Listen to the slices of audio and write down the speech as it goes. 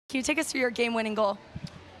Can you take us through your game-winning goal?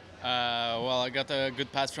 Well, I got a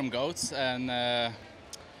good pass from Goats and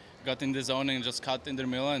got in the zone and just cut in the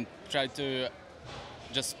middle and tried to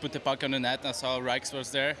just put the puck on the net. I saw Reichs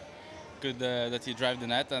was there. Good that he drove the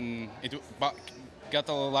net and it got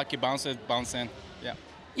a lucky bounce, it bounced in. Yeah.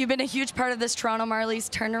 You've been a huge part of this Toronto Marlies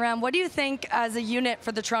turnaround. What do you think as a unit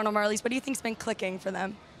for the Toronto Marlies? What do you think's been clicking for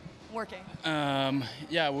them, working?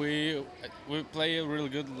 Yeah, we play really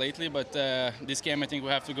good lately, but this game I think we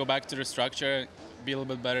have to go back to the structure, be a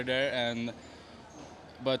little bit better there.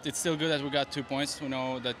 But it's still good that we got 2 points. We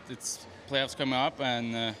know that it's playoffs coming up,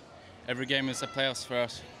 and every game is a playoffs for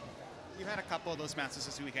us. You had a couple of those matches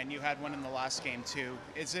this weekend. You had one in the last game too.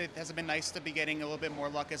 Has it been nice to be getting a little bit more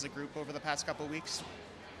luck as a group over the past couple of weeks?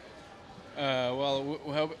 Well,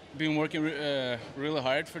 we have been working really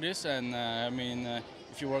hard for this, and I mean,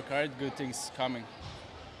 if you work hard, good things coming.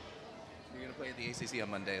 You're going to play at the ACC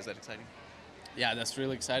on Monday. Is that exciting? Yeah, that's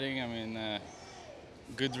really exciting. I mean,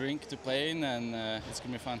 good rink to play in, and it's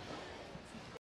going to be fun.